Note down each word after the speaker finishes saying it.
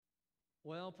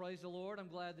Well, praise the Lord. I'm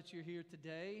glad that you're here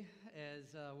today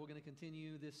as we're going to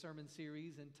continue this sermon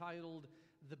series entitled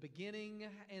The Beginning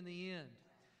and the End.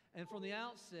 And from the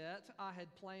outset, I had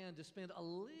planned to spend a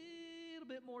little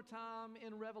bit more time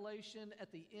in Revelation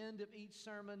at the end of each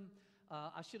sermon.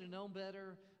 I should have known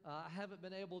better. I haven't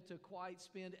been able to quite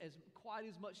spend quite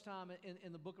as much time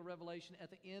in the book of Revelation at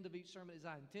the end of each sermon as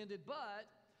I intended, but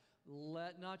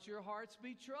let not your hearts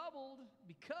be troubled,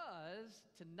 because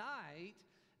tonight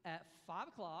at 5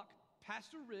 o'clock,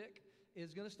 Pastor Rick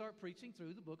is going to start preaching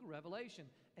through the book of Revelation.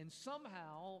 And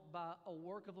somehow, by a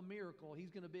work of a miracle, he's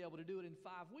going to be able to do it in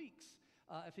 5 weeks.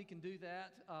 If he can do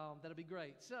that, that'll be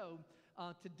great. So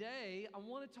today, I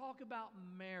want to talk about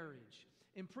marriage.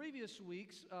 In previous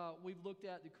weeks, we've looked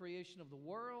at the creation of the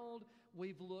world.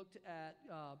 We've looked at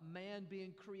man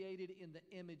being created in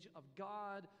the image of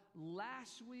God.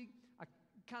 Last week, I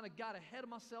kind of got ahead of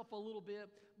myself a little bit,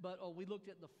 but we looked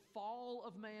at the fall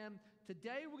of man.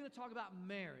 Today, we're going to talk about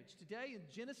marriage. Today, in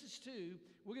Genesis 2,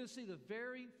 we're going to see the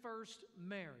very first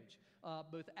marriage,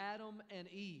 both Adam and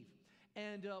Eve.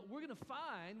 And we're going to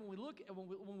find, when we look at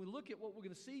what we're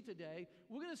going to see today,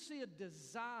 we're going to see a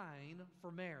design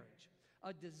for marriage.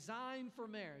 A design for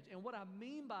marriage. And what I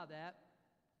mean by that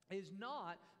is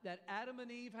not that Adam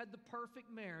and Eve had the perfect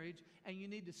marriage and you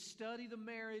need to study the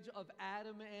marriage of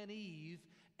Adam and Eve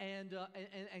and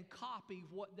copy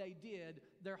what they did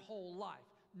their whole life.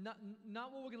 Not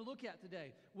what we're going to look at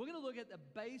today. We're going to look at the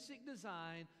basic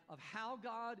design of how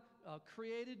God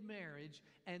created marriage,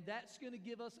 and that's going to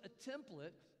give us a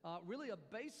template, really a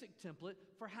basic template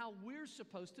for how we're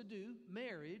supposed to do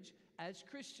marriage as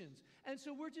Christians. And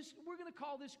so we're going to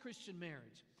call this Christian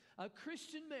marriage. A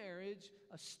Christian marriage,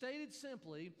 stated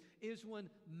simply, is when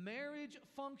marriage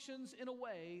functions in a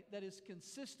way that is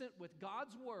consistent with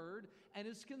God's word and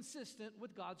is consistent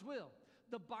with God's will.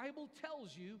 The Bible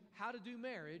tells you how to do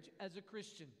marriage as a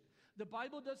Christian. The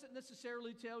Bible doesn't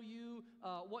necessarily tell you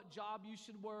what job you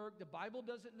should work. The Bible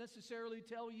doesn't necessarily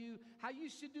tell you how you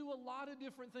should do a lot of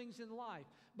different things in life.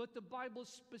 But the Bible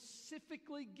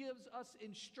specifically gives us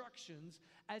instructions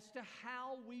as to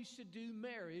how we should do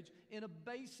marriage in a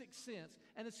basic sense,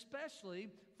 and especially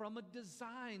from a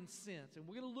design sense. And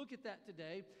we're going to look at that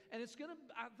today. And I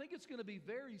think it's going to be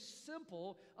very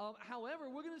simple. However,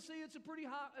 we're going to see it's a pretty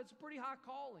high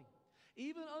calling.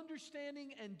 Even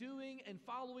understanding and doing and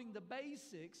following the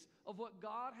basics of what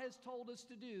God has told us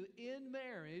to do in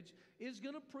marriage is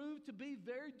going to prove to be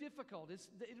very difficult. It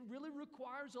really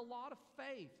requires a lot of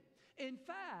faith. In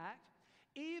fact,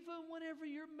 even whenever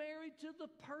you're married to the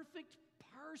perfect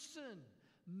person,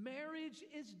 marriage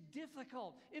is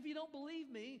difficult. If you don't believe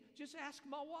me, just ask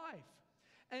my wife.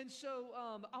 And so,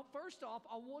 first off,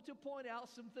 I want to point out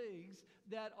some things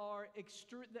that are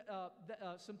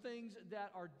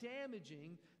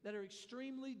damaging, that are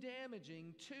extremely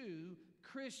damaging to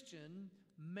Christian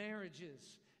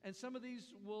marriages. And some of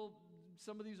these will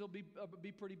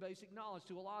be pretty basic knowledge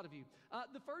to a lot of you.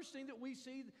 The first thing that we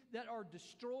see that are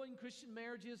destroying Christian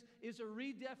marriages is a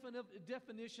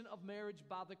redefinition of marriage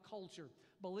by the culture.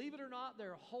 Believe it or not, there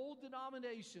are whole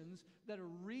denominations that are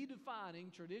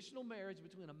redefining traditional marriage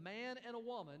between a man and a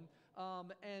woman,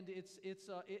 and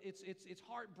it's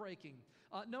heartbreaking.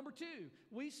 Number two,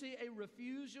 we see a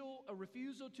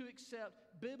refusal to accept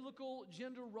biblical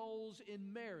gender roles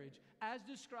in marriage, as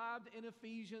described in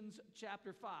Ephesians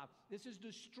chapter 5. This is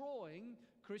destroying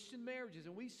Christian marriages,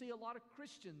 and we see a lot of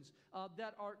Christians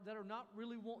that are not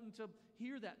really wanting to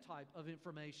hear that type of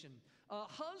information.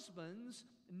 Husbands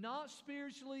not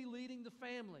spiritually leading the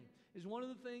family is one of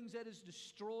the things that is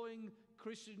destroying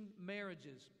Christian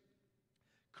marriages.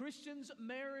 Christians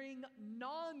marrying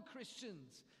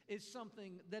non-Christians is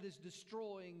something that is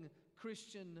destroying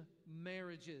Christian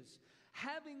marriages.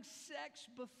 Having sex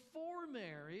before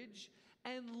marriage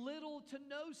and little to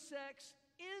no sex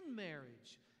in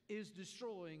marriage is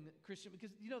destroying Christian,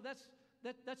 because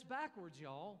that's backwards,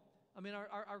 y'all. I mean,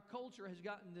 our culture has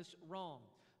gotten this wrong.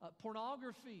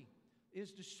 Pornography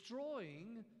is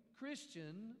destroying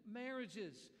Christian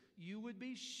marriages. You would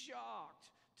be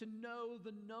shocked to know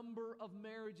the number of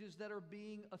marriages that are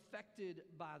being affected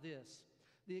by this.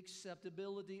 The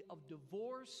acceptability of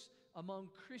divorce among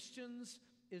Christians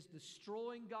is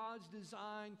destroying God's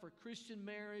design for Christian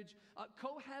marriage.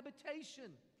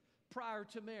 Cohabitation prior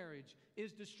to marriage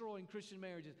is destroying Christian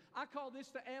marriages. I call this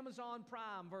the Amazon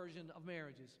Prime version of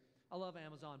marriages. I love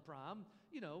Amazon Prime.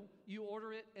 You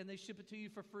order it and they ship it to you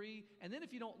for free. And then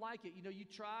if you don't like it, you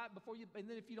try it and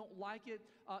then if you don't like it,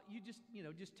 you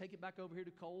just take it back over here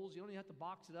to Kohl's. You don't even have to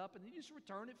box it up, and then you just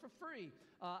return it for free.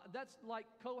 That's like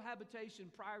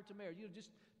cohabitation prior to marriage. Just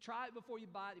try it before you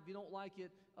buy it. If you don't like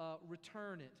it,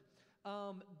 return it.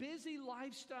 busy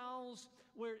lifestyles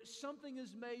where something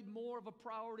is made more of a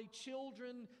priority,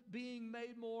 children being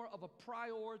made more of a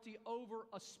priority over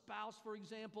a spouse, for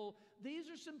example. These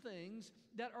are some things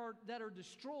that are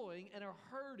destroying and are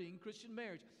hurting Christian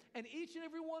marriage. And each and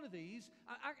every one of these,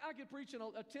 I could preach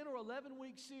a 10 or 11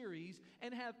 week series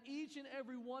and have each and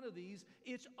every one of these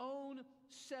its own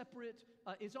separate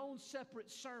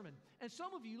sermon. And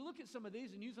some of you look at some of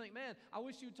these and you think, man, I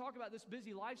wish you would talk about this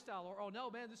busy lifestyle, or, oh no,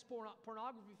 man, this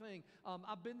pornography thing.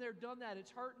 I've been there, done that.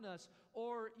 It's hurting us.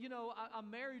 Or,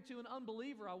 I'm married to an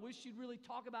unbeliever. I wish you'd really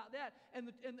talk about that. And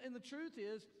the truth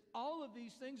is, all of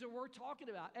these things are worth talking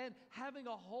about. And having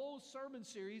a whole sermon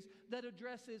series that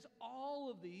addresses all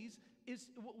of these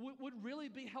would really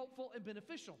be helpful and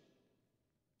beneficial.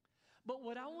 But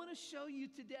what I want to show you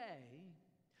today,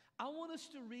 I want us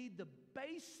to read the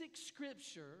basic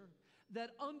scripture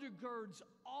that undergirds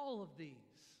all of these.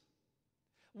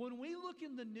 When we look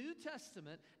in the New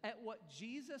Testament at what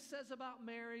Jesus says about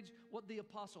marriage, what the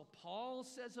Apostle Paul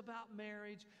says about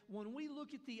marriage, when we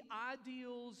look at the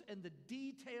ideals and the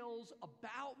details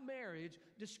about marriage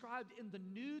described in the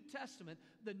New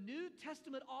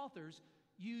Testament authors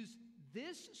use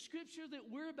this scripture that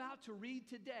we're about to read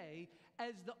today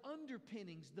as the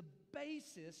underpinnings, the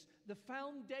basis, the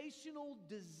foundational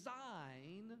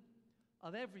design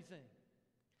of everything.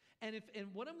 And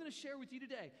what I'm going to share with you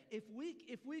today, if we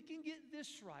can get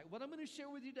this right, what I'm going to share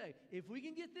with you today, if we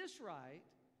can get this right,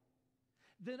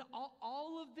 then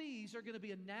all of these are going to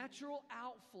be a natural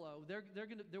outflow.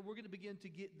 We're going to begin to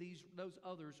get those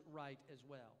others right as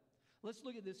well. Let's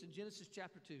look at this in Genesis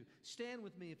chapter 2. Stand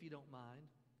with me if you don't mind.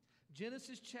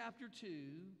 Genesis chapter 2,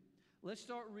 let's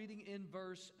start reading in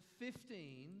verse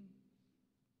 15.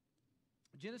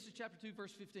 Genesis chapter 2,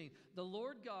 verse 15. The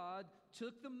Lord God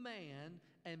took the man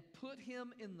and put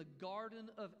him in the Garden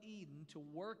of Eden to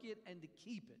work it and to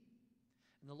keep it.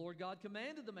 And the Lord God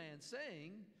commanded the man,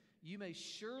 saying, you may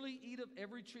surely eat of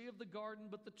every tree of the garden,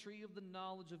 but the tree of the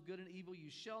knowledge of good and evil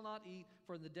you shall not eat,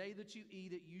 for in the day that you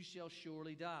eat it, you shall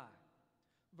surely die.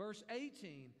 Verse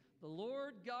 18, the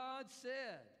Lord God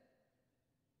said,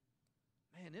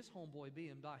 man, this homeboy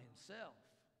being by himself,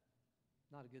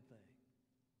 not a good thing.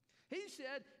 He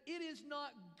said, it is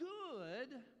not good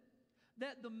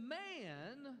that the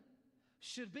man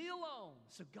should be alone.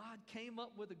 So God came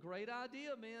up with a great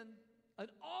idea, man. An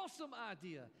awesome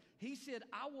idea. He said,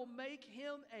 I will make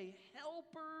him a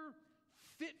helper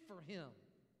fit for him.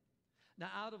 Now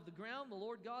out of the ground the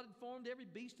Lord God had formed every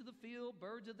beast of the field,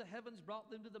 birds of the heavens,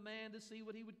 brought them to the man to see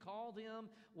what he would call them.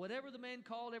 Whatever the man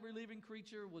called every living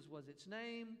creature was its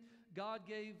name.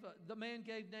 The man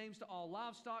gave names to all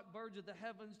livestock, birds of the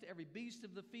heavens, to every beast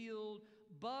of the field.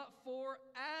 But for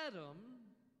Adam,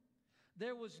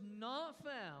 there was not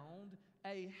found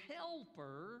a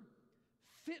helper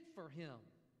fit for him.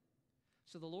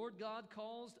 So the Lord God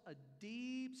caused a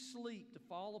deep sleep to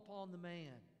fall upon the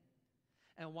man.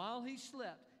 And while he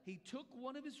slept, he took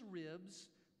one of his ribs,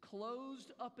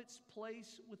 closed up its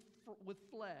place with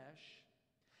flesh,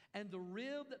 and the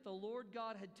rib that the Lord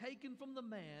God had taken from the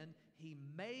man, he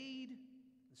made,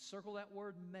 circle that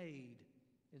word made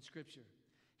in Scripture,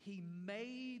 he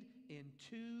made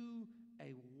into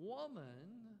a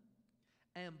woman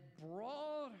and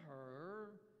brought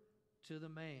her to the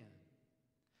man.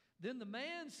 Then the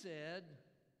man said,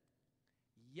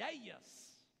 yes.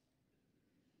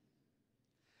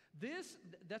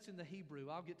 That's in the Hebrew.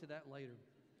 I'll get to that later.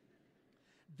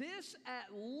 This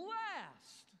at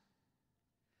last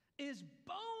is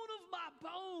bone of my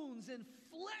bones and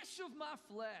flesh of my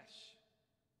flesh.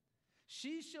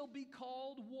 She shall be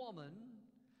called woman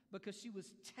because she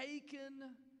was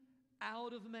taken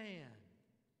out of man.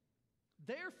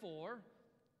 Therefore,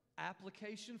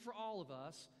 application for all of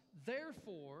us,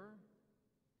 therefore,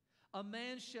 a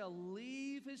man shall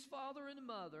leave his father and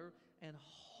mother and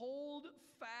hold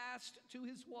fast to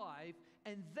his wife,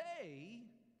 and they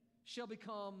shall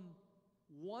become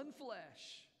one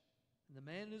flesh. And the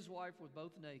man and his wife were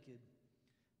both naked,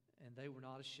 and they were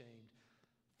not ashamed.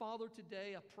 Father,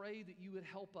 today I pray that you would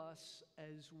help us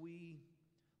as we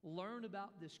learn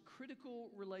about this critical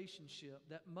relationship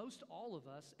that most all of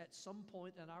us at some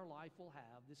point in our life will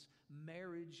have, this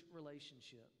marriage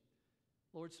relationship.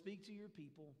 Lord, speak to your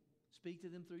people. Speak to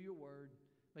them through your word.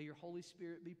 May your Holy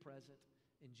Spirit be present.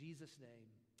 In Jesus' name,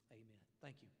 amen.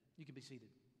 Thank you. You can be seated.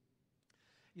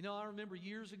 You know, I remember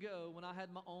years ago when I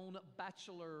had my own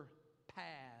bachelor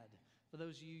pad. For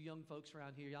those of you young folks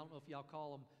around here, I don't know if y'all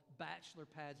call them bachelor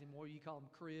pads anymore. You call them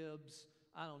cribs.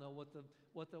 I don't know what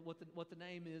the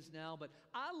name is now, but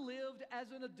I lived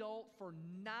as an adult for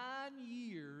 9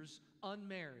 years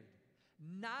unmarried.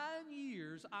 9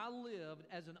 years I lived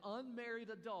as an unmarried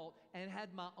adult and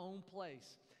had my own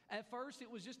place. At first, it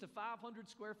was just a 500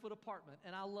 square foot apartment,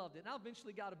 and I loved it. And I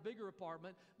eventually got a bigger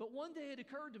apartment, but one day it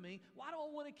occurred to me, why do I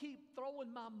want to keep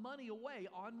throwing my money away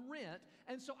on rent?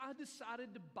 And so I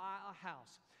decided to buy a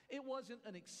house. It wasn't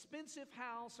an expensive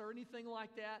house or anything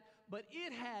like that, but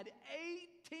it had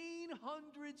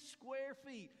 1,800 square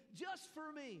feet just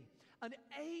for me. An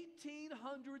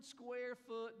 1,800 square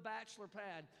foot bachelor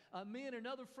pad. Me and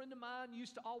another friend of mine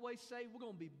used to always say, we're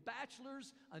going to be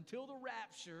bachelors until the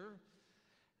rapture.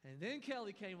 And then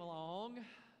Kelly came along,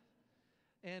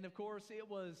 and of course it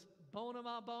was bone of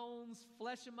my bones,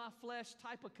 flesh of my flesh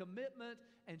type of commitment,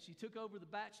 and she took over the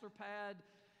bachelor pad.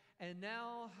 And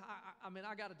now,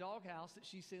 I got a doghouse that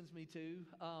she sends me to,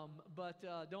 but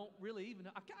don't really even,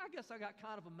 I guess I got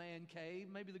kind of a man cave,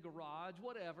 maybe the garage,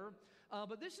 whatever.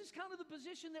 But this is kind of the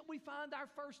position that we find our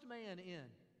first man in.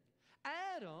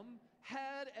 Adam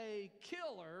had a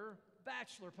killer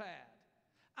bachelor pad.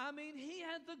 He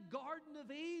had the Garden of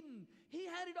Eden. He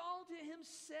had it all to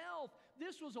himself.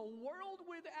 This was a world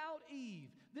without Eve.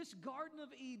 This Garden of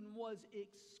Eden was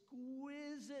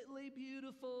exquisitely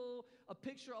beautiful, a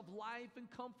picture of life and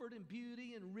comfort and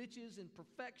beauty and riches and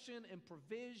perfection and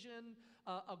provision,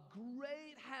 a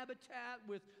great habitat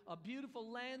with beautiful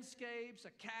landscapes,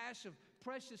 a cache of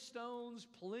precious stones,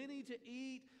 plenty to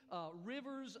eat,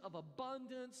 rivers of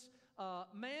abundance.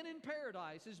 Man in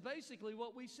paradise is basically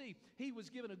what we see. He was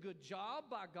given a good job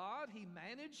by God. He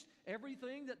managed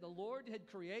everything that the Lord had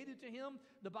created to him.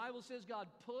 The Bible says God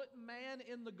put man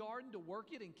in the garden to work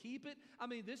it and keep it.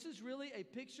 This is really a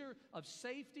picture of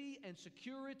safety and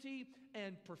security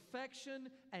and perfection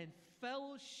and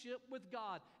fellowship with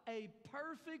God. A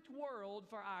perfect world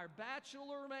for our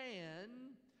bachelor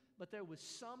man, but there was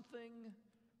something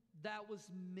that was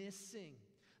missing.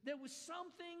 There was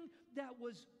something that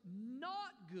was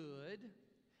not good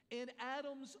in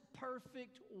Adam's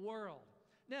perfect world.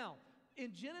 Now,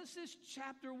 in Genesis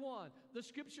chapter 1, the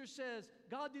scripture says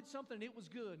God did something and it was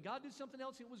good. God did something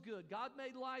else, it was good. God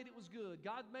made light, it was good.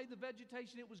 God made the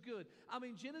vegetation, it was good.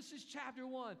 Genesis chapter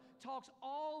 1 talks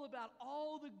all about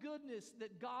all the goodness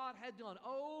that God had done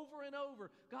over and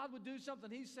over. God would do something.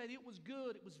 He said it was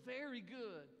good. It was very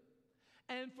good.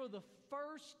 And for the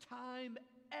first time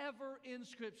ever in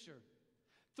Scripture,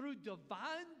 through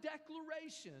divine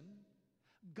declaration,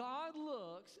 God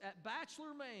looks at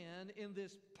bachelor man in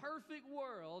this perfect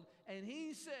world, and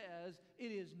he says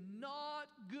it is not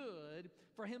good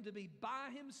for him to be by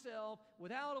himself,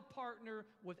 without a partner,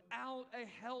 without a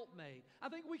helpmate. I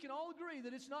think we can all agree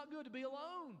that it's not good to be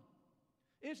alone.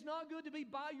 It's not good to be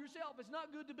by yourself. It's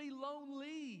not good to be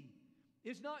lonely.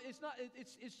 It's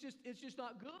just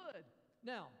not good.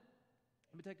 Now,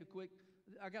 let me take a quick,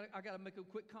 I got to make a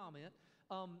quick comment.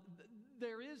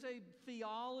 There is a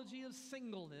theology of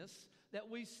singleness that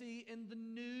we see in the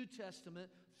New Testament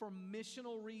for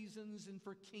missional reasons and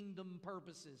for kingdom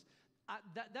purposes.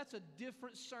 That's a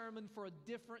different sermon for a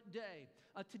different day.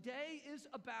 Today is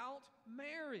about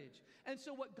marriage. And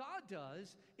so what God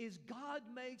does is God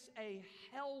makes a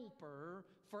helper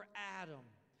for Adam.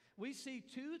 We see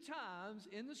 2 times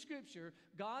in the scripture,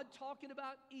 God talking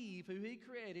about Eve, who he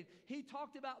created. He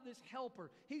talked about this helper.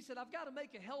 He said, I've got to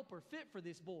make a helper fit for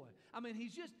this boy.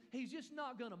 He's just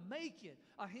not going to make it.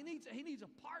 He needs a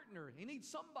partner. He needs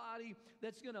somebody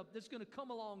that's going to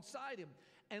come alongside him.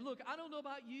 And look, I don't know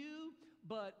about you,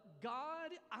 but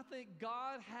I think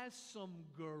God has some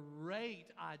great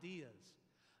ideas.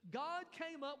 God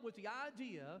came up with the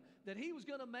idea that he was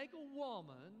going to make a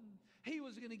woman. He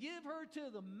was going to give her to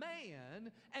the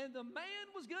man, and the man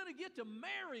was going to get to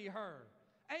marry her.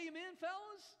 Amen,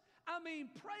 fellas?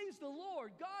 Praise the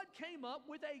Lord. God came up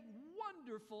with a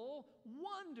wonderful,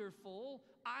 wonderful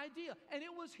idea, and it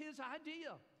was his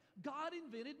idea. God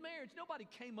invented marriage. Nobody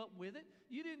came up with it.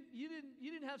 You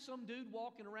didn't have some dude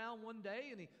walking around one day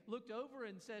and he looked over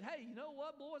and said, hey, you know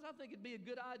what, boys? I think it'd be a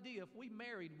good idea if we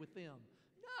married with them.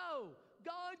 No,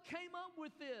 God came up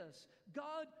with this.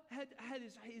 God had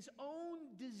his own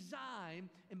design.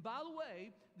 And by the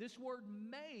way, this word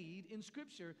made in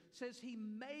Scripture says he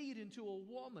made into a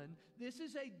woman. This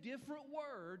is a different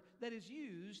word that is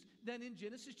used than in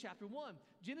Genesis chapter 1.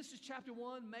 Genesis chapter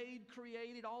 1, made,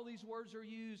 created, all these words are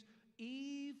used.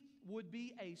 Eve would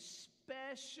be a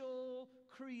special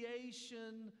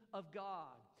creation of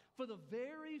God. For the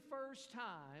very first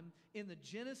time in the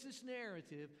Genesis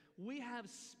narrative, we have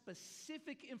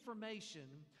specific information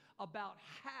about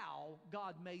how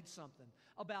God made something,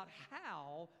 about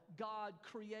how God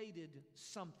created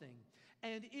something.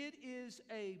 And it is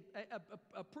a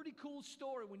pretty cool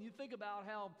story when you think about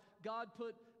how God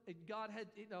had,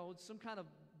 some kind of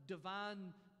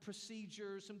divine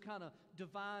procedure, some kind of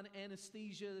divine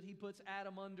anesthesia that he puts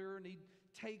Adam under, and he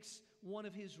takes one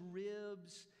of his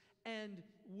ribs. And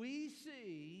we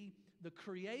see the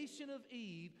creation of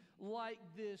Eve like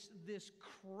this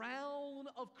crown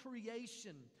of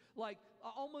creation, like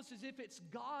almost as if it's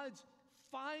God's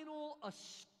final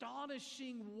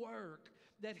astonishing work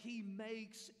that he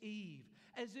makes Eve,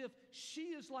 as if she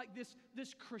is like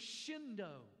this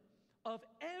crescendo of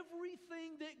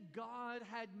everything that God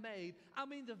had made. I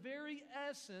mean, the very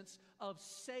essence of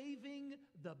saving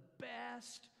the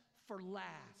best for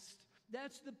last.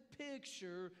 That's the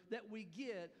picture that we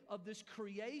get of this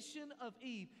creation of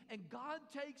Eve. And God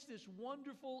takes this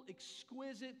wonderful,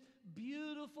 exquisite,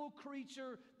 beautiful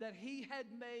creature that he had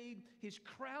made, his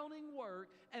crowning work,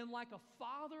 and like a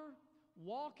father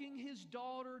walking his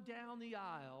daughter down the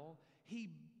aisle, he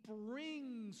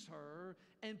brings her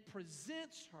and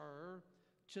presents her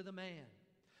to the man.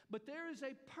 But there is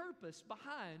a purpose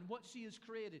behind what she has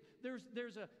created.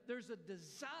 There's a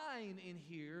design in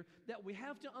here that we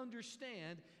have to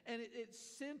understand, and it's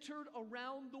centered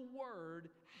around the word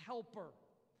helper.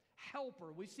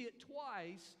 Helper. We see it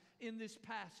twice in this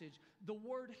passage. The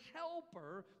word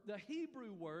helper, the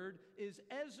Hebrew word, is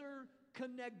ezer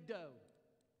kenegdo.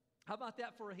 How about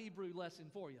that for a Hebrew lesson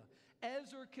for you?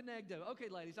 Ezer kenegdo. Okay,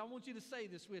 ladies, I want you to say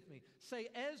this with me. Say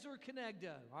ezer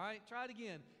kenegdo. All right, try it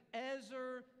again.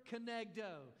 Ezer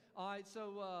kenegdo. All right,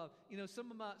 so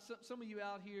some of you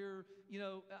out here,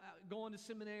 going to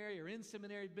seminary or in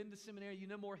seminary, been to seminary, you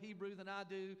know more Hebrew than I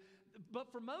do.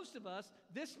 But for most of us,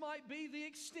 this might be the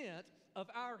extent of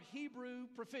our Hebrew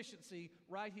proficiency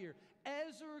right here.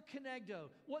 Ezer kenegdo.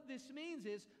 What this means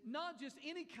is not just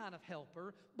any kind of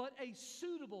helper, but a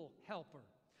suitable helper.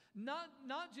 Not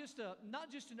just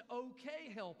an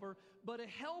okay helper, but a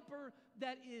helper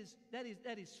that is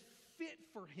fit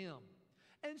for him.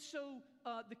 And so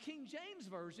the King James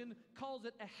Version calls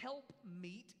it a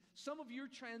helpmeet. Some of your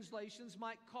translations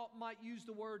might use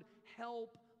the word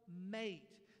helpmate.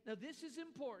 Now this is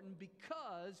important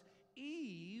because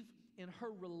Eve, in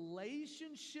her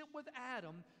relationship with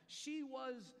Adam, she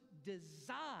was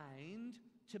designed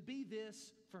to be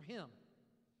this for him.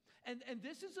 And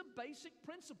this is a basic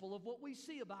principle of what we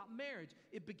see about marriage.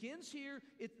 It begins here,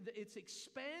 it's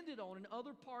expanded on in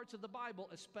other parts of the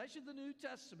Bible, especially the New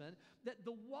Testament, that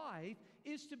the wife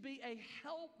is to be a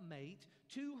helpmate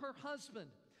to her husband.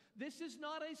 This is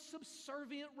not a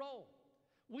subservient role.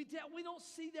 We don't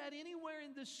see that anywhere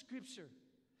in the Scripture,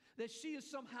 that she is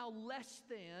somehow less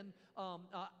than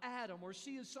Adam, or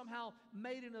she is somehow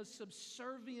made in a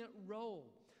subservient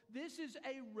role. This is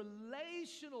a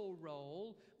relational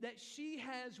role that she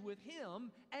has with him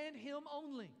and him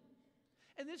only.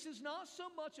 And this is not so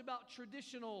much about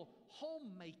traditional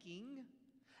homemaking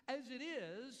as it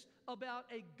is about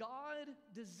a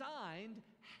God-designed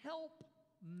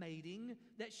helpmating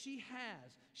that she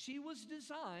has. She was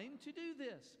designed to do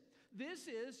this. This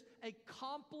is a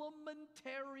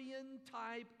complementarian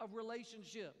type of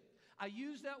relationship. I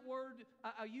use that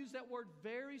word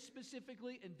very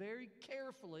specifically and very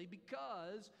carefully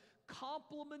because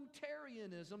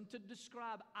complementarianism, to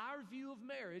describe our view of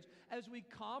marriage as we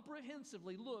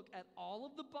comprehensively look at all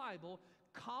of the Bible,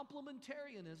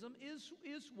 complementarianism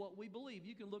is what we believe.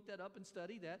 You can look that up and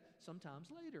study that sometimes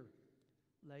later.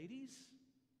 Ladies,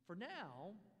 for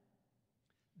now,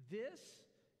 this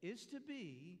is to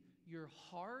be your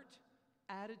heart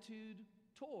attitude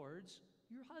towards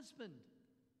your husband.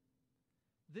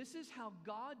 This is how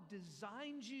God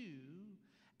designed you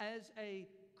as a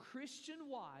Christian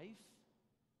wife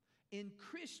in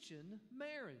Christian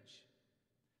marriage.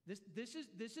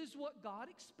 This is what God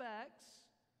expects.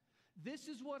 This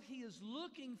is what He is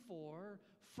looking for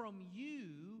from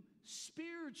you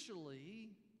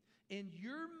spiritually in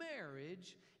your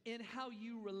marriage, in how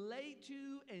you relate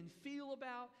to and feel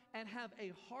about and have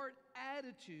a heart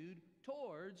attitude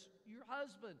towards your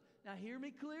husband. Now hear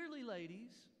me clearly,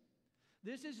 ladies.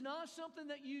 This is not something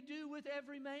that you do with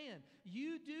every man.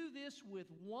 You do this with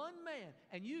one man,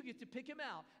 and you get to pick him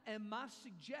out. And my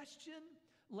suggestion,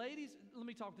 ladies, let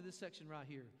me talk to this section right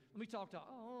here. Let me talk to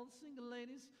all the single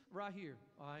ladies right here,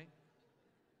 all right?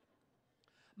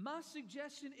 My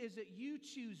suggestion is that you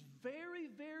choose very,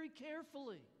 very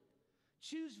carefully.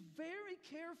 Choose very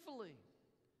carefully.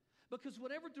 Because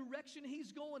whatever direction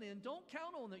he's going in, don't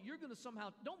count on that you're going to somehow,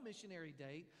 don't missionary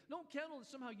date. Don't count on that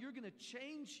somehow you're going to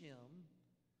change him.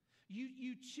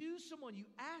 You choose someone, you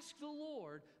ask the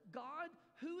Lord, God,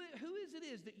 who is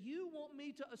it that you want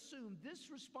me to assume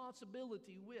this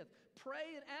responsibility with?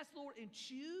 Pray and ask the Lord and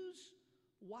choose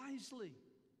wisely.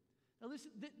 Now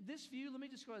listen, this view, let me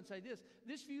just go ahead and say this.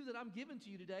 This view that I'm giving to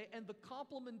you today, and the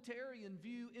complementarian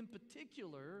view in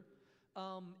particular,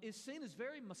 is seen as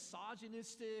very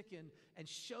misogynistic and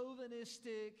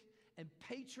chauvinistic and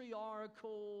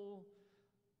patriarchal.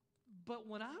 But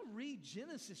when I read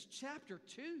Genesis chapter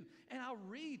 2 and I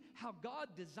read how God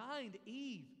designed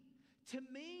Eve, to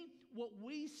me, what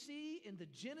we see in the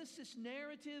Genesis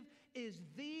narrative is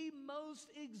the most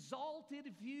exalted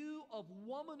view of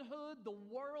womanhood the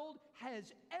world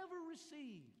has ever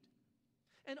received.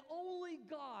 And only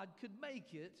God could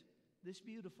make it this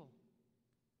beautiful.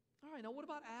 All right, now what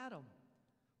about Adam?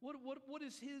 What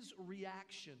is his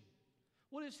reaction?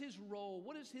 What is his role?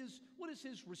 What is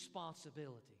his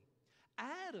responsibility?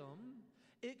 Adam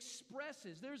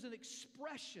expresses, there's an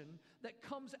expression that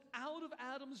comes out of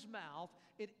Adam's mouth.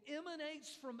 It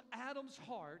emanates from Adam's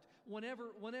heart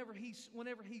whenever he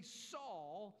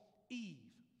saw Eve.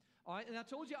 All right, and I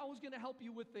told you I was going to help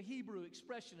you with the Hebrew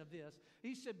expression of this.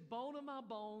 He said, bone of my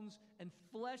bones and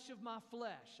flesh of my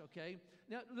flesh, okay?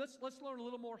 Now, let's learn a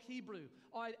little more Hebrew.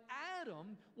 All right,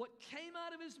 Adam, what came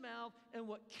out of his mouth and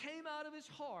what came out of his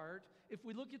heart, if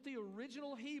we look at the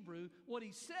original Hebrew, what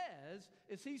he says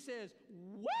is he says,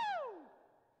 woo!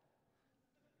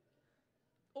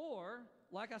 Or,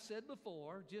 like I said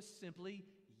before, just simply,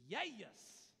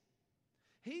 yes.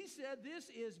 He said, this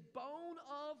is bone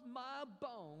of my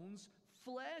bones,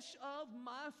 flesh of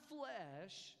my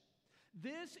flesh.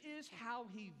 This is how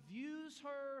he views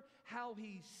her, how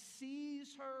he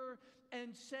sees her,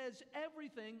 and says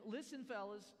everything, listen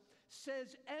fellas,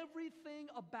 says everything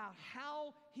about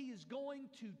how he is going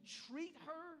to treat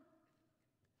her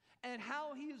and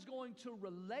how he is going to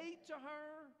relate to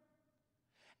her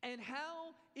and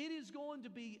how it is going to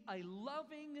be a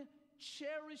loving,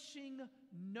 cherishing,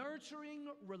 nurturing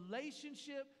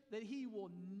relationship that he will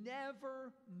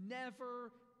never,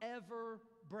 never, ever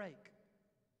break.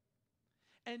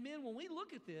 And men, when we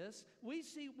look at this, we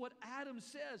see what Adam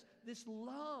says, this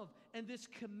love and this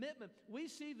commitment. We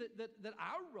see that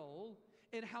our role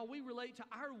in how we relate to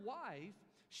our wife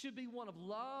should be one of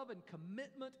love and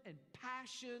commitment and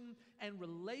passion and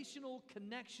relational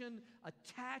connection,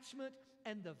 attachment,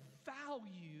 and the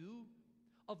value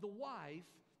of the wife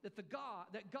that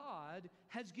God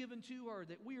has given to her,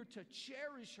 that we are to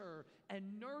cherish her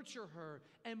and nurture her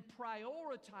and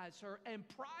prioritize her and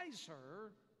prize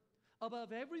her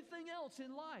above everything else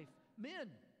in life. Men,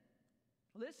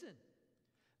 listen,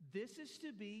 this is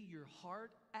to be your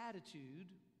heart attitude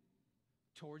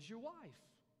towards your wife.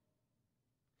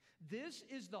 This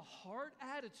is the heart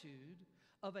attitude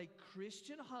of a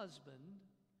Christian husband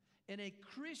in a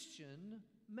Christian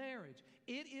marriage.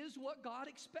 It is what God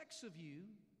expects of you.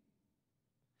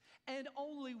 And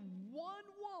only one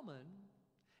woman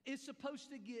is supposed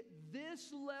to get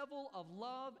this level of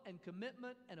love and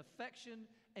commitment and affection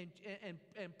and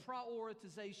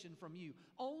prioritization from you.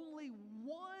 Only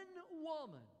one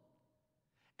woman.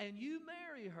 And you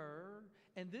marry her,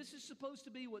 and this is supposed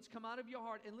to be what's come out of your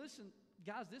heart. And listen,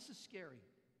 guys, this is scary.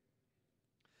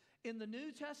 In the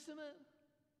New Testament,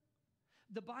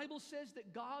 the Bible says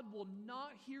that God will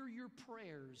not hear your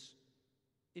prayers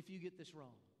if you get this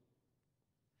wrong.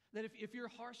 That if you're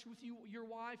harsh with your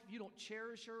wife, if you don't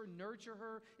cherish her, nurture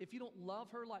her, if you don't love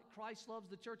her like Christ loves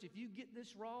the church, if you get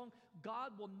this wrong,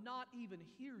 God will not even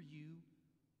hear you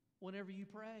whenever you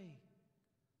pray.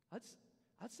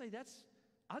 I'd say that's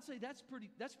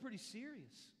pretty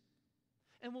serious.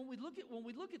 And when we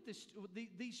look at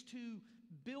these two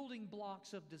building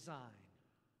blocks of design,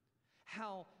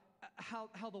 how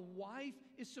the wife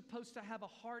is supposed to have a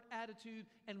heart attitude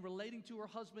and relating to her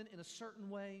husband in a certain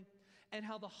way, and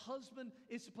how the husband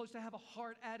is supposed to have a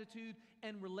heart attitude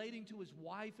and relating to his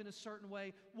wife in a certain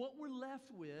way, what we're left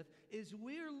with is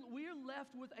we're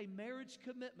left with a marriage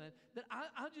commitment that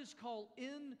I just call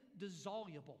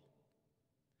indissoluble.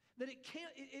 That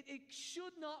it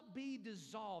should not be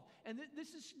dissolved. And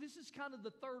this is kind of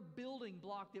the third building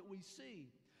block that we see.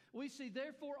 We see,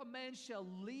 therefore, a man shall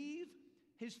leave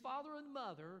his father and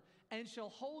mother and shall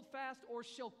hold fast or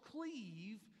shall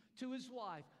cleave to his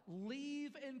wife.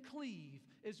 Leave and cleave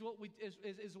is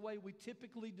the way we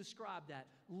typically describe that.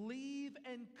 Leave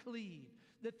and cleave.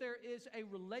 That there is a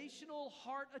relational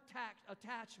heart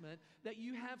attachment that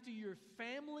you have to your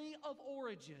family of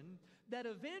origin, that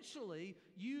eventually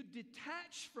you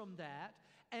detach from that,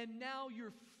 and now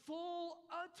your full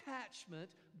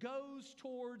attachment goes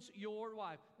towards your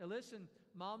wife. Now listen,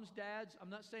 moms, dads, I'm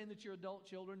not saying that your adult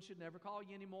children should never call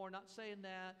you anymore. I'm not saying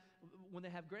that. When they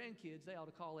have grandkids, they ought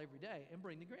to call every day and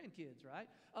bring the grandkids, right?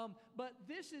 But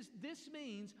this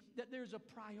means that there's a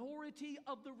priority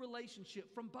of the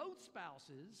relationship from both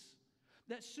spouses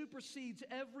that supersedes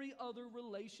every other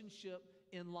relationship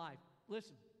in life.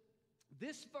 Listen,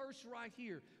 this verse right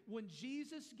here, when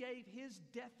Jesus gave his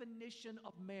definition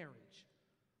of marriage,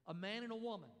 a man and a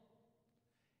woman,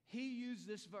 he used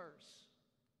this verse.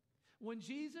 When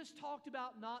Jesus talked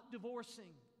about not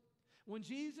divorcing, when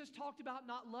Jesus talked about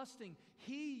not lusting,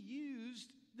 he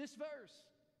used this verse.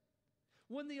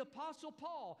 When the Apostle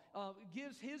Paul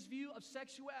gives his view of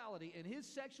sexuality and his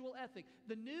sexual ethic,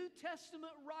 the New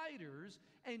Testament writers,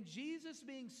 and Jesus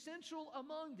being central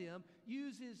among them,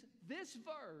 uses this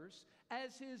verse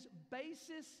as his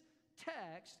basis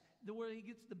text, where he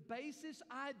gets the basis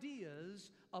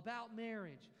ideas about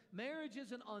marriage. Marriage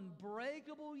is an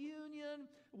unbreakable union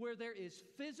where there is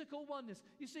physical oneness.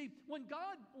 You see, when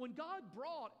God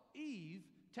brought Eve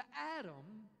to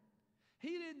Adam,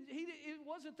 it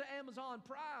wasn't the Amazon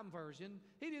Prime version.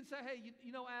 He didn't say, hey,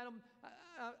 you know, Adam,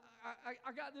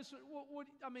 I got this.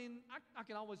 I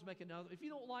can always make another. If you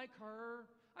don't like her,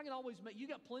 I can always make, you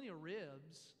got plenty of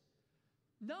ribs.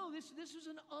 No, this was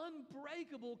an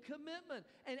unbreakable commitment.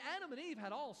 And Adam and Eve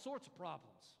had all sorts of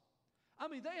problems. I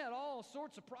mean, they had all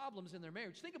sorts of problems in their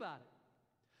marriage. Think about it.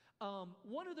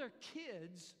 One of their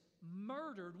kids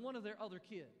murdered one of their other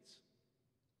kids.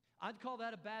 I'd call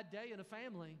that a bad day in a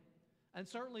family. And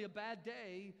certainly a bad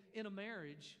day in a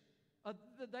marriage.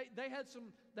 They had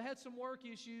some work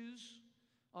issues.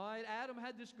 All right, Adam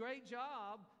had this great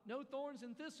job, no thorns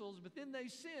and thistles, but then they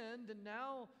sinned, and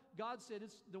now God said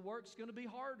the work's going to be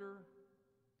harder.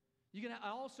 You're going to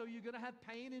have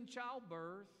pain in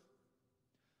childbirth.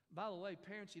 By the way,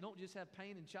 parents, you don't just have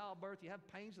pain in childbirth, you have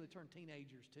pain so they turn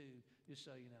teenagers too, just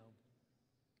so you know.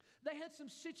 They had some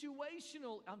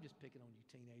situational, I'm just picking on you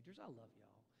teenagers, I love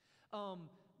y'all.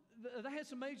 They had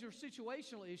some major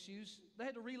situational issues. They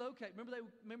had to relocate.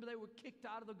 Remember they were kicked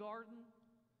out of the garden?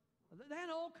 They had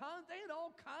all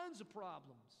kinds of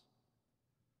problems.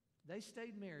 They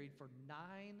stayed married for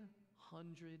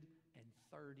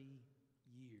 930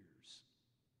 years.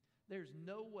 There's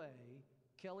no way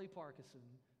Kelly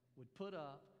Parkinson would put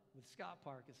up with Scott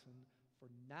Parkinson for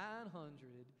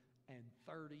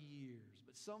 930 years.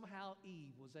 But somehow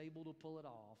Eve was able to pull it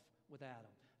off with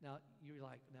Adam. Now, you're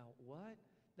like, now what?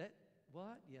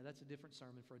 What? Yeah, that's a different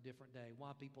sermon for a different day.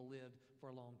 Why people lived for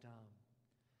a long time.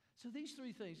 So these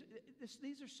three things,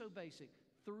 these are so basic.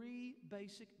 Three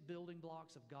basic building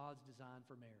blocks of God's design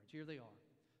for marriage. Here they are.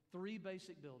 Three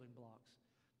basic building blocks.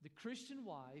 The Christian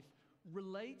wife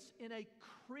relates in a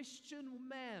Christian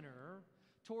manner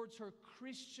towards her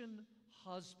Christian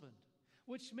husband,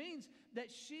 which means that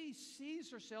she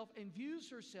sees herself and views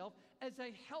herself as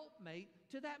a helpmate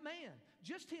to that man,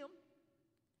 just him.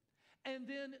 And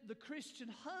then the Christian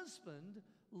husband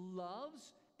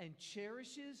loves and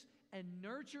cherishes and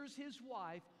nurtures his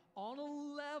wife on a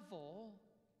level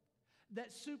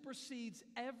that supersedes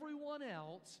everyone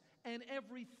else and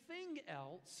everything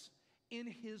else in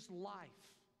his life.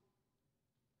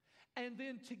 And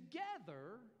then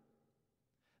together,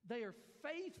 they are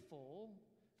faithful,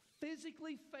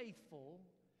 physically faithful,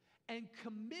 and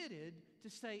committed to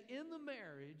stay in the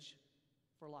marriage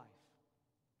for life.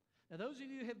 Now, those of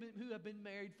you who have been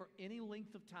married for any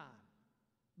length of time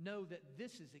know that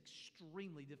this is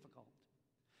extremely difficult.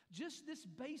 Just this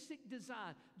basic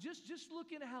design, just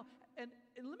looking at how, and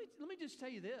let me just tell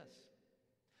you this.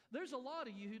 There's a lot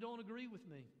of you who don't agree with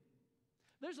me.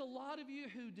 There's a lot of you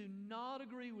who do not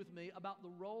agree with me about the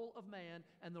role of man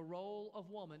and the role of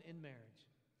woman in marriage.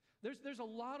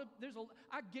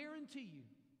 I guarantee you,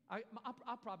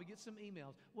 I'll probably get some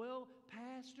emails. Well,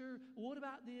 Pastor, what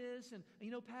about this? And,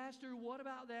 Pastor, what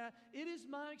about that? It is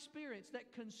my experience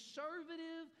that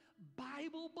conservative,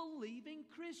 Bible-believing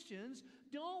Christians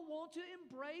don't want to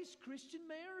embrace Christian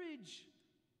marriage.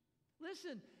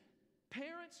 Listen,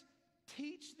 parents,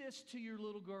 teach this to your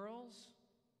little girls.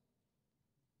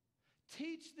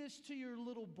 Teach this to your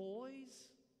little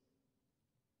boys.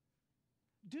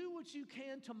 Do what you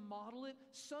can to model it.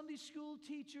 Sunday school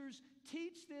teachers,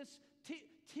 teach this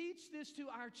to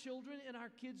our children in our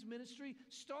kids' ministry.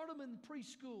 Start them in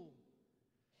preschool.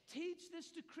 Teach this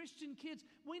to Christian kids.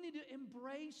 We need to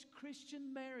embrace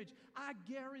Christian marriage. I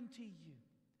guarantee you,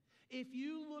 if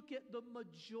you look at the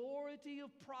majority of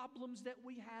problems that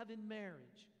we have in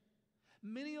marriage,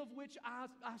 many of which I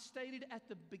stated at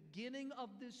the beginning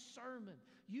of this sermon.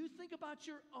 You think about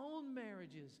your own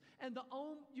marriages and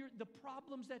the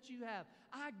problems that you have.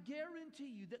 I guarantee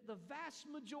you that the vast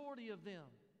majority of them,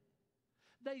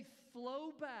 they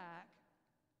flow back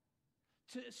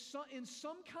to in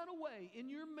some kind of way in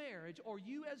your marriage, or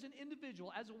you as an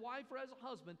individual, as a wife or as a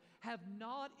husband, have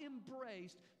not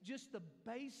embraced just the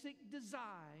basic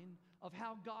design of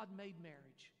how God made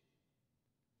marriage.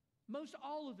 Most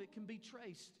all of it can be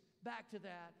traced back to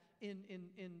that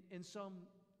in some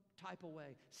type of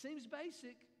way. Seems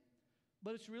basic,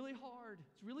 but it's really hard.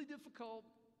 It's really difficult.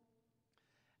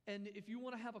 And if you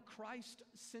want to have a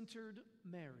Christ-centered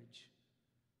marriage,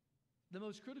 the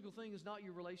most critical thing is not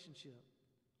your relationship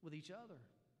with each other.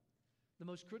 The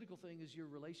most critical thing is your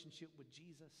relationship with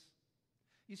Jesus.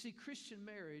 You see, Christian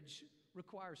marriage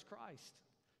requires Christ.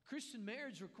 Christian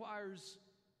marriage requires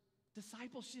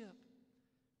discipleship.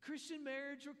 Christian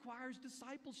marriage requires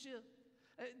discipleship.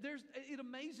 It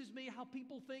amazes me how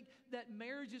people think that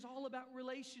marriage is all about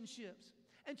relationships.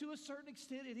 And to a certain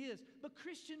extent it is. But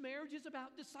Christian marriage is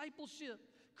about discipleship.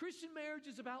 Christian marriage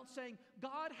is about saying,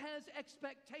 God has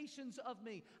expectations of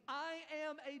me. I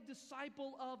am a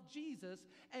disciple of Jesus,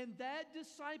 and that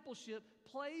discipleship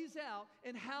plays out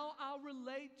in how I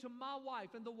relate to my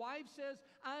wife. And the wife says,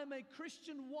 I'm a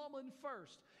Christian woman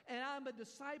first, and I'm a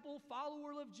disciple,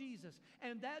 follower of Jesus.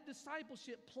 And that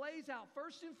discipleship plays out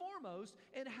first and foremost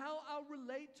in how I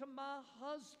relate to my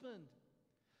husband.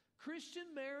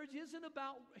 Christian marriage isn't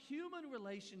about human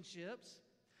relationships.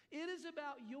 It is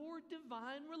about your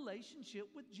divine relationship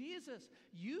with Jesus.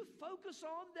 You focus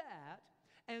on that,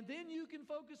 and then you can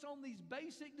focus on these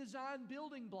basic design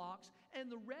building blocks,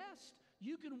 and the rest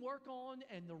you can work on,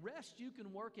 and the rest you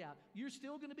can work out. You're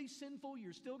still going to be sinful.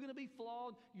 You're still going to be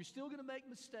flawed. You're still going to make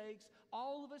mistakes.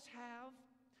 All of us have.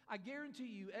 I guarantee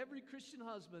you, every Christian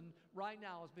husband right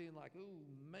now is being like,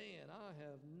 oh man, I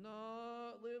have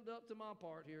not lived up to my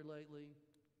part here lately.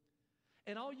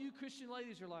 And all you Christian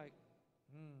ladies are like,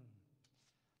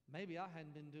 maybe I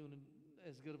hadn't been doing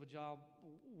as good of a job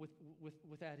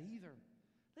with that either.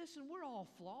 Listen, we're all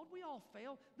flawed. We all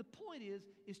fail. The point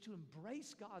is to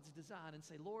embrace God's design and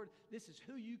say, Lord, this is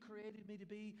who you created me to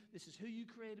be. This is who you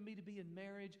created me to be in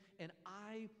marriage, and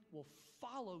I will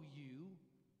follow you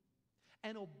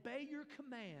and obey your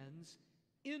commands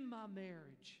in my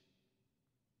marriage.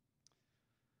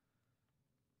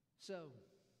 So,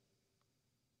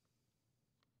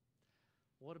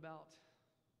 what about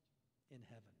in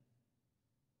heaven?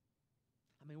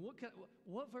 I mean,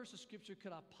 what verse of Scripture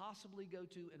could I possibly go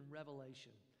to in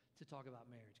Revelation to talk about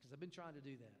marriage? Because I've been trying to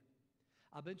do that.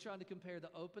 I've been trying to compare the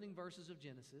opening verses of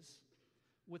Genesis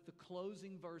with the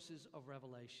closing verses of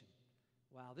Revelation.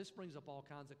 Wow, this brings up all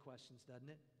kinds of questions, doesn't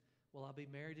it? Will I be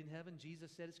married in heaven?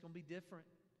 Jesus said it's going to be different.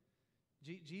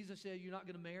 Jesus said you're not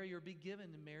going to marry or be given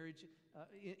in marriage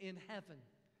in heaven.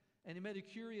 And he made a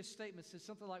curious statement, said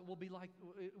something like, we'll be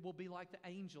like the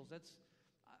angels.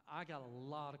 I got a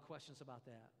lot of questions about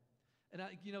that. And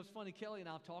it's funny, Kelly and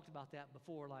I have talked about that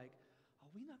before, like, are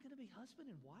we not going to be husband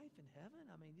and wife in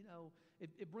heaven? I mean,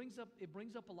 it brings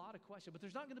up a lot of questions. But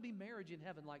there's not going to be marriage in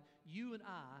heaven like you and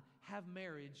I have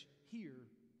marriage here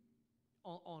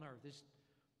on earth.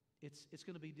 It's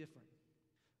going to be different.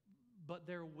 But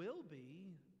there will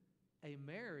be a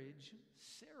marriage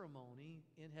ceremony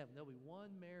in heaven. There'll be one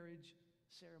marriage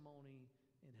ceremony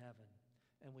in heaven.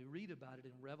 And we read about it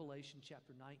in Revelation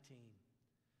chapter 19,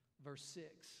 verse 6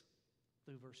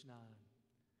 through verse 9.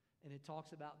 And it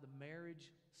talks about the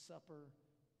marriage supper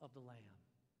of the Lamb.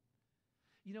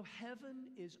 You know, heaven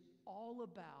is all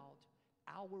about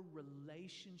our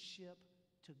relationship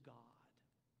to God.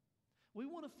 We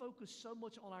want to focus so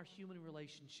much on our human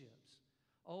relationships.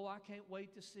 Oh, I can't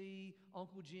wait to see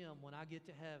Uncle Jim when I get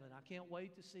to heaven. I can't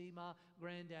wait to see my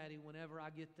granddaddy whenever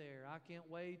I get there. I can't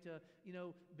wait to,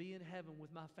 be in heaven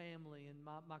with my family and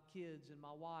my kids and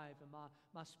my wife and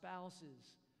my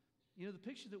spouses. The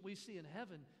picture that we see in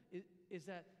heaven is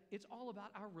that it's all about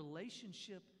our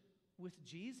relationship with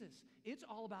Jesus. It's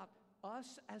all about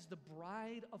us as the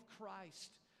bride of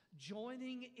Christ,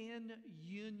 joining in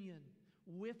union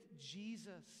with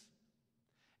Jesus.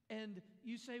 And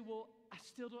you say, well, I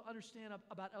still don't understand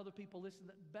about other people. Listen,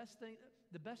 the best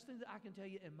thing that I can tell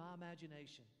you in my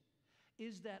imagination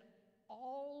is that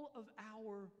all of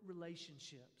our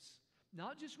relationships,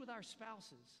 not just with our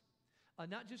spouses,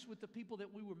 not just with the people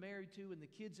that we were married to and the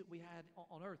kids that we had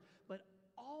on earth, but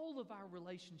all of our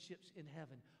relationships in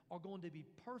heaven are going to be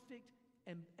perfect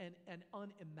and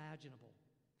unimaginable.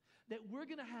 That we're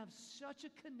going to have such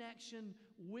a connection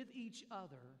with each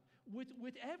other,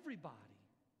 with everybody,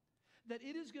 that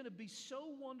it is going to be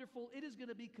so wonderful, it is going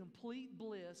to be complete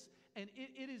bliss, and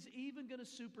it is even going to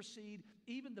supersede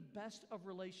even the best of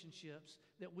relationships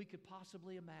that we could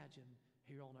possibly imagine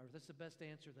here on earth. That's the best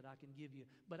answer that I can give you.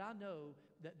 But I know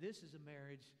that this is a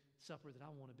marriage supper that I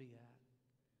want to be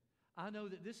at. I know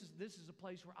that this is a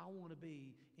place where I want to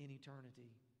be in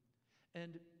eternity.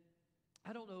 And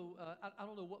I don't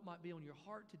know what might be on your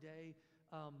heart today,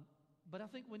 but I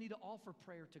think we need to offer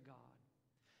prayer to God.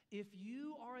 If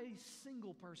you are a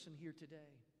single person here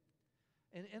today,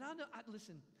 And I know,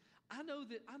 listen, I know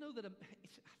that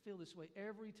I feel this way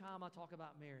every time I talk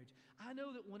about marriage. I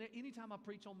know that anytime I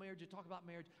preach on marriage or talk about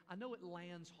marriage, I know it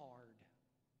lands hard.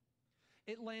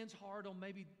 It lands hard on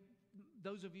maybe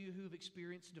those of you who have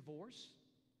experienced divorce.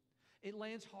 It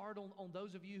lands hard on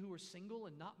those of you who are single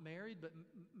and not married, but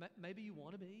maybe you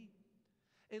want to be.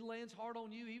 It lands hard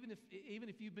on you even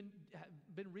if you've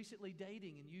been recently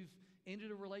dating and you've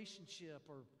ended a relationship,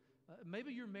 or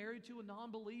maybe you're married to a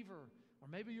non-believer, or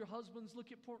maybe your husband's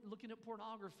looking at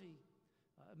pornography.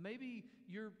 Maybe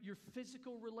your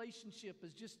physical relationship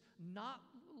is just not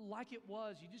like it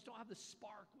was. You just don't have the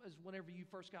spark as whenever you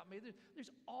first got married.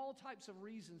 There's all types of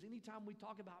reasons. Anytime we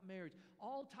talk about marriage,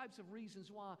 all types of reasons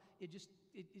why it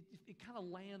kind of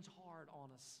lands hard on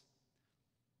us.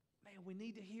 Man, we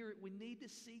need to hear it. We need to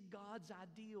see God's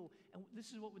ideal. And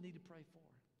this is what we need to pray for.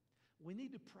 We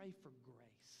need to pray for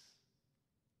grace.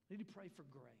 We need to pray for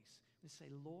grace. We say,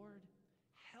 Lord,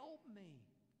 help me.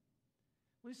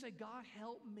 We say, God,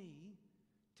 help me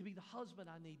to be the husband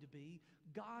I need to be.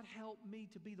 God, help me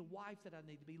to be the wife that I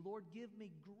need to be. Lord, give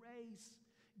me grace.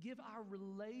 Give our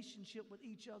relationship with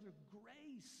each other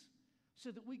grace so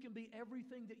that we can be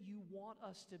everything that you want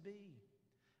us to be.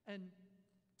 And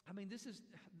I mean, this is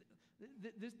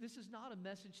not a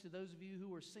message to those of you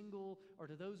who are single or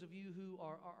to those of you who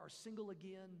are single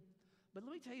again. But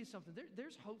let me tell you something.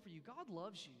 There's hope for you. God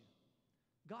loves you.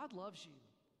 God loves you.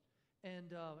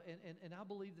 And I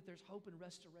believe that there's hope and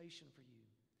restoration for you.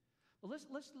 Well,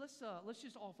 let's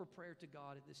just offer prayer to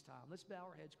God at this time. Let's bow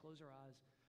our heads, close our eyes.